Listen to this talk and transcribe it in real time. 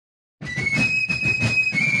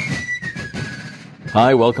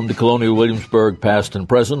Hi, welcome to Colonial Williamsburg, past and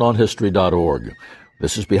present on History.org.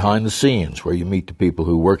 This is Behind the Scenes, where you meet the people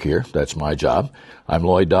who work here. That's my job. I'm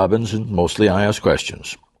Lloyd Dobbins, and mostly I ask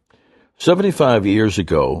questions. 75 years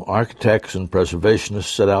ago, architects and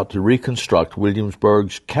preservationists set out to reconstruct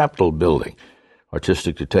Williamsburg's Capitol building.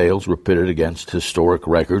 Artistic details were pitted against historic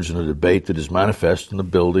records in a debate that is manifest in the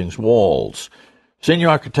building's walls. Senior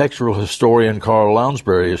architectural historian Carl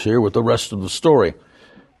Lounsbury is here with the rest of the story.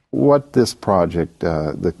 What this project,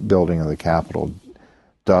 the building of the Capitol,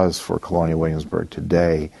 does for Colonial Williamsburg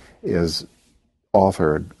today is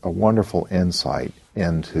offer a wonderful insight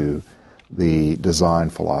into the design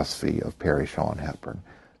philosophy of Perry, Shaw, and Hepburn.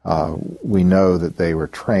 We know that they were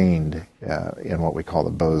trained in what we call the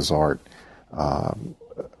Beaux-Arts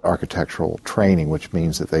architectural training, which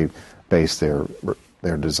means that they based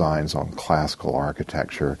their designs on classical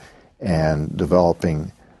architecture and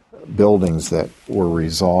developing buildings that were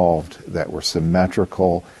resolved, that were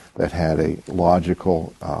symmetrical, that had a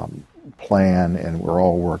logical plan, and were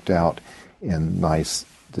all worked out in nice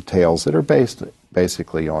details that are based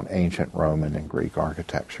basically on ancient Roman and Greek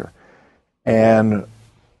architecture. And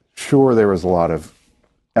sure, there was a lot of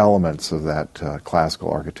elements of that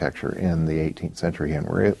classical architecture in the 18th century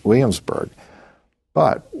in Williamsburg.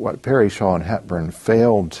 But what Perry, Shaw, and Hepburn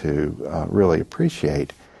failed to really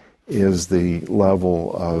appreciate is the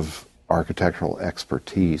level of architectural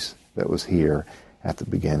expertise that was here at the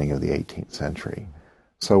beginning of the 18th century.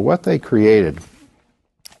 So what they created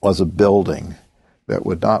was a building that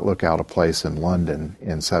would not look out of place in London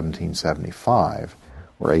in 1775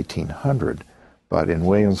 or 1800, but in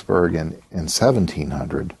Williamsburg in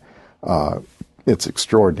 1700, it's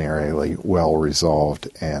extraordinarily well resolved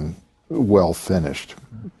and well finished,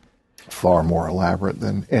 far more elaborate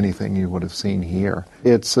than anything you would have seen here.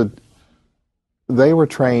 They were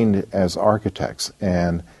trained as architects,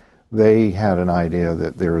 and they had an idea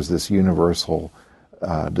that there was this universal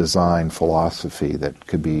design philosophy that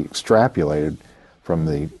could be extrapolated from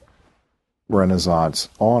the Renaissance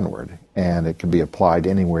onward, and it could be applied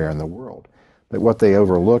anywhere in the world. But what they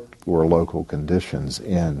overlooked were local conditions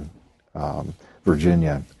in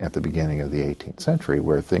Virginia at the beginning of the 18th century,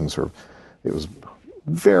 where it was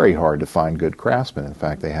very hard to find good craftsmen. In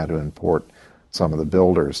fact, they had to import some of the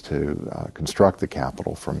builders to construct the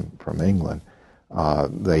Capitol from England.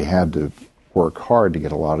 They had to work hard to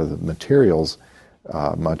get a lot of the materials.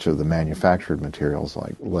 Much of the manufactured materials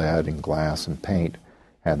like lead and glass and paint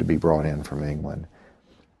had to be brought in from England.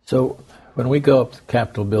 So when we go up to the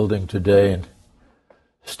Capitol building today and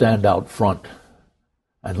stand out front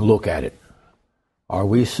and look at it, are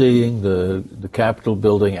we seeing the Capitol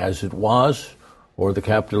building as it was, or the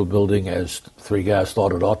Capitol building as three guys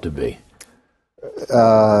thought it ought to be?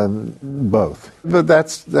 Both. But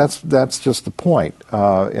that's just the point.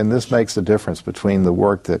 And this makes the difference between the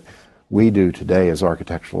work that we do today as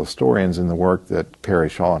architectural historians and the work that Perry,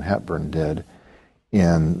 Shaw, and Hepburn did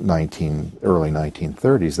in early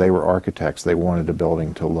 1930s. They were architects. They wanted a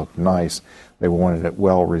building to look nice. They wanted it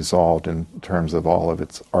well resolved in terms of all of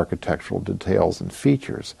its architectural details and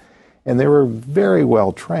features. And they were very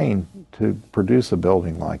well trained to produce a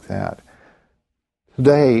building like that.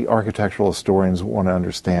 Today, architectural historians want to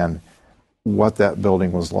understand what that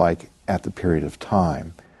building was like at the period of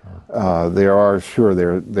time. There are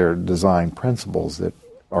design principles that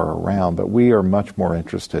are around, but we are much more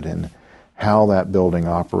interested in how that building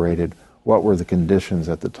operated, what were the conditions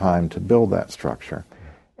at the time to build that structure.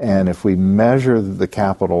 And if we measure the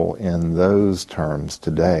Capitol in those terms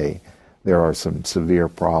today, there are some severe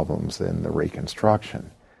problems in the reconstruction.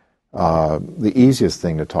 The easiest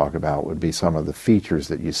thing to talk about would be some of the features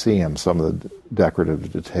that you see in some of the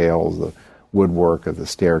decorative details, the woodwork of the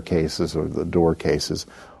staircases or the door cases.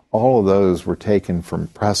 All of those were taken from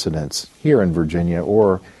precedents here in Virginia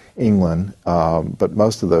or England, but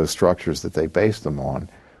most of those structures that they based them on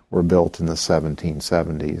were built in the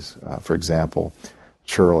 1770s. For example,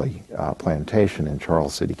 Shirley Plantation in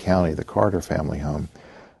Charles City County, the Carter family home,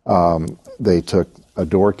 they took a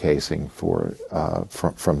door casing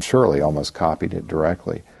from Shirley, almost copied it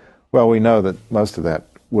directly. Well, we know that most of that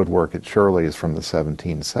woodwork at Shirley is from the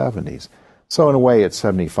 1770s. So in a way, it's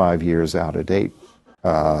 75 years out of date.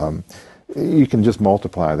 You can just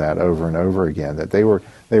multiply that over and over again, that they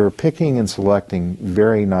were picking and selecting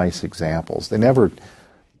very nice examples. They never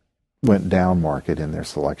went down market in their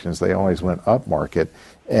selections. They always went up market.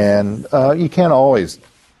 And you can't always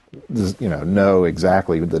know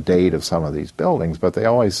exactly the date of some of these buildings, but they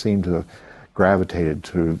always seem to have gravitated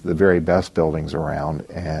to the very best buildings around,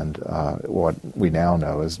 and what we now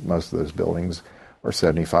know is most of those buildings are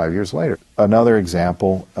 75 years later. Another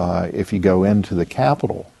example, if you go into the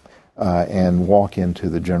Capitol, and walk into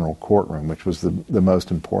the general courtroom, which was the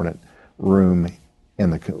most important room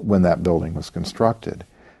when that building was constructed.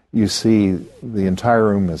 You see the entire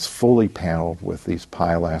room is fully paneled with these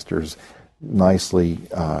pilasters, nicely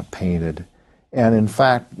painted. And in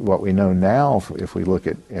fact, what we know now, if we look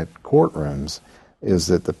at courtrooms, is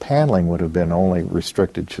that the paneling would have been only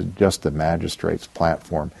restricted to just the magistrate's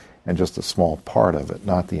platform and just a small part of it,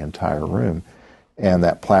 not the entire room. And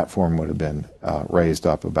that platform would have been raised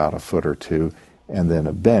up about a foot or two, and then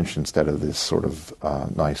a bench instead of this sort of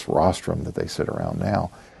nice rostrum that they sit around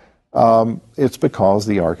now. It's because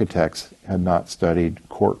the architects had not studied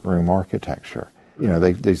courtroom architecture. You know,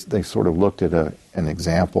 they sort of looked at an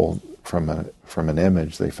example from an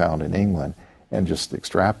image they found in England and just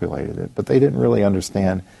extrapolated it, but they didn't really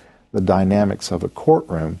understand the dynamics of a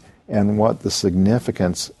courtroom and what the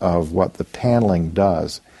significance of what the paneling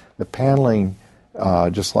does. The paneling,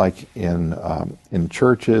 just like in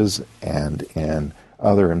churches and in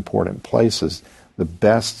other important places, the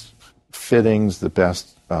best fittings, the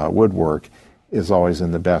best woodwork is always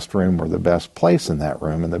in the best room or the best place in that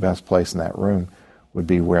room, and the best place in that room would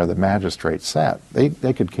be where the magistrate sat.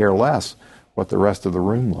 They could care less what the rest of the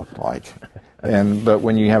room looked like. But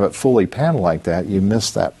when you have it fully paneled like that, you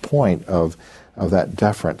miss that point of that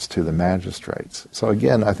deference to the magistrates. So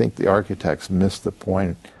again, I think the architects missed the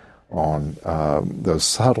point on those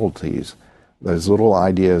subtleties, those little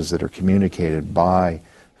ideas that are communicated by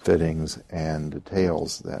fittings and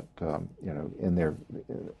details that in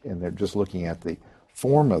their just looking at the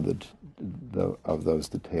form of of those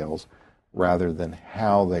details rather than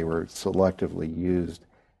how they were selectively used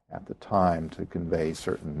at the time to convey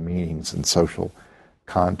certain meanings in social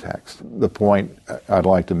context. The point I'd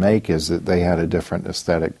like to make is that they had a different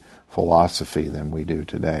aesthetic philosophy than we do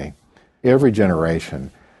today. Every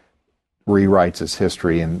generation rewrites its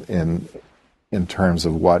history in terms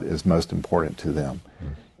of what is most important to them.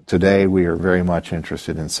 Today, we are very much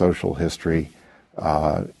interested in social history.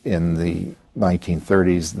 In the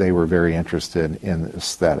 1930s, they were very interested in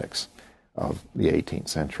aesthetics of the 18th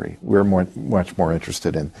century. We're much more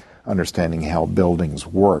interested in understanding how buildings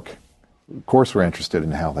work. Of course, we're interested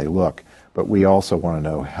in how they look, but we also want to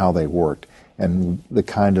know how they worked and the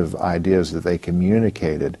kind of ideas that they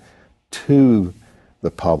communicated to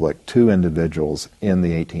the public, to individuals in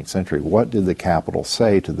the 18th century. What did the Capitol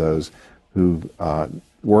say to those who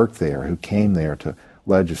worked there, who came there to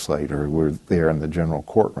legislate or were there in the general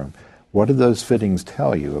courtroom? What did those fittings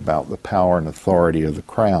tell you about the power and authority of the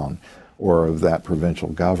crown or of that provincial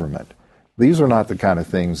government? These are not the kind of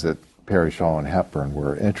things that Perry, Shaw, and Hepburn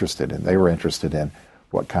were interested in. They were interested in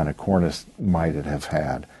what kind of cornice might it have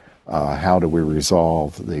had. How do we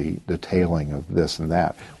resolve the detailing of this and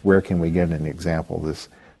that? Where can we get an example of this?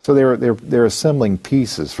 So they're assembling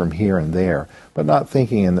pieces from here and there, but not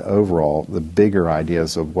thinking in the overall, the bigger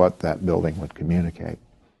ideas of what that building would communicate.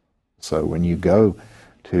 So when you go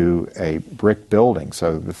to a brick building,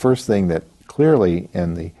 so the first thing that clearly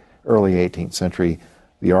in the early 18th century,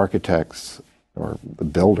 the architects, or the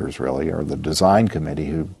builders really, or the design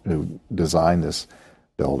committee who designed this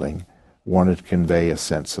building, wanted to convey a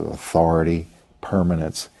sense of authority,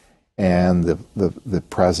 permanence, and the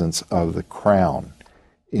presence of the crown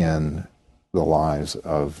in the lives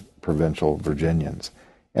of provincial Virginians.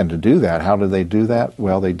 And to do that, how did they do that?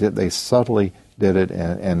 Well, they subtly did it,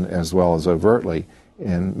 and as well as overtly,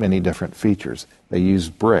 in many different features. They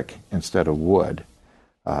used brick instead of wood.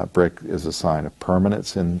 Brick is a sign of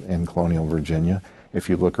permanence in colonial Virginia. If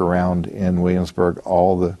you look around in Williamsburg,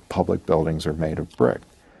 all the public buildings are made of brick.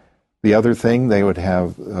 The other thing, they would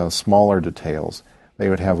have smaller details. They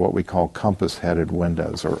would have what we call compass-headed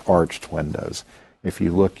windows or arched windows. If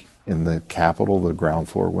you look in the Capitol, the ground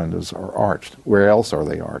floor windows are arched. Where else are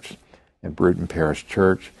they arched? In Bruton Parish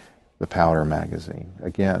Church, the Powder Magazine.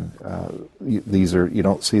 Again, these are, you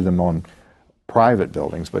don't see them on private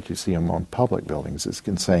buildings, but you see them on public buildings. It's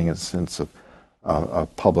conveying a sense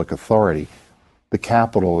of public authority. The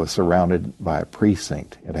Capitol is surrounded by a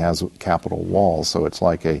precinct. It has Capitol walls, so it's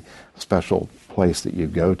like a special place that you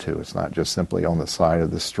go to. It's not just simply on the side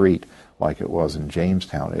of the street like it was in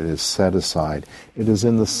Jamestown. It is set aside. It is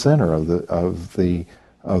in the center of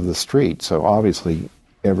the street. So obviously,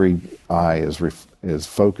 every eye is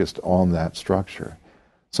focused on that structure.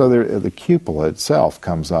 So the cupola itself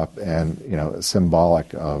comes up, and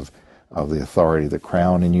symbolic of the authority of the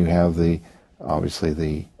crown, and you have the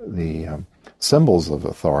symbols of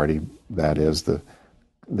authority. That is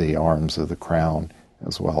the arms of the crown,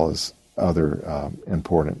 as well as other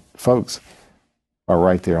important folks, are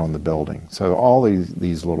right there on the building. So all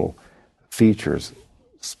these little features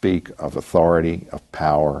speak of authority, of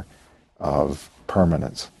power, of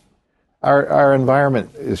permanence. Our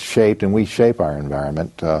environment is shaped, and we shape our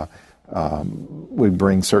environment. We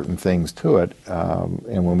bring certain things to it,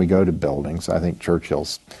 and when we go to buildings, I think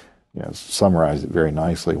Churchill's summarized it very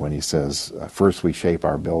nicely when he says, first we shape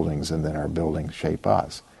our buildings, and then our buildings shape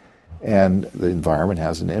us. And the environment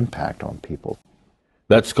has an impact on people.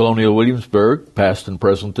 That's Colonial Williamsburg, past and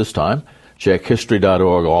present this time. Check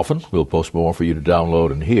history.org often. We'll post more for you to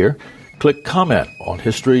download and hear. Click comment on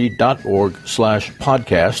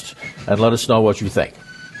history.org/podcasts and let us know what you think.